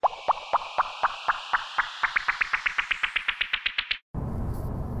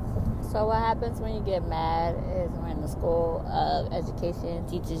So what happens when you get mad is when the school of education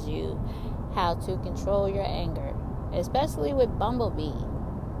teaches you how to control your anger, especially with Bumblebee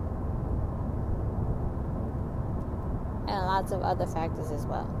and lots of other factors as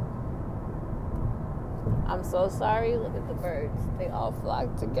well. I'm so sorry. Look at the birds. They all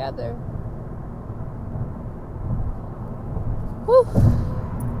flock together. Whew.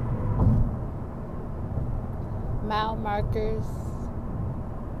 Mile markers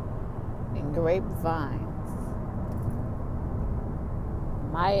and grapevines.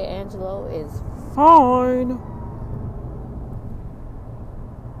 Maya Angelou is fine.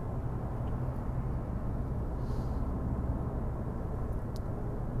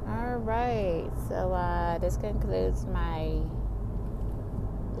 Alright, so this concludes my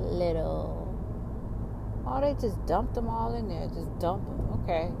little... Oh, they just dumped them all in there. Just dump them.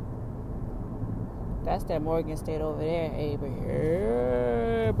 Okay. That's that Morgan State over there.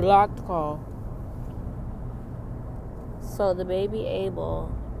 Abel. Blocked call. So the baby Abel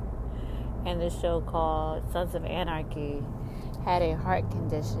in the show called Sons of Anarchy had a heart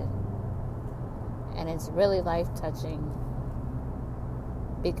condition. And it's really life-touching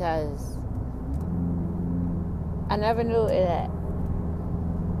because I never knew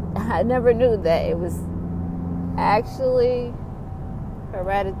that it was actually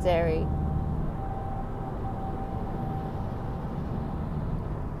hereditary.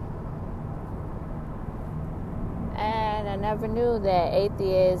 And I never knew that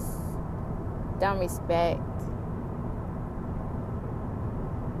atheists don't respect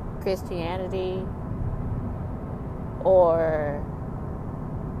Christianity or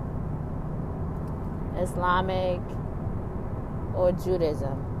Islamic or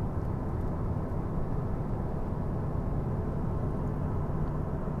Judaism.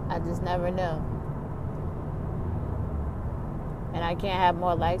 I just never knew. And I can't have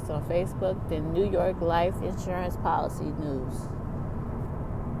more likes on Facebook than New York Life Insurance Policy News.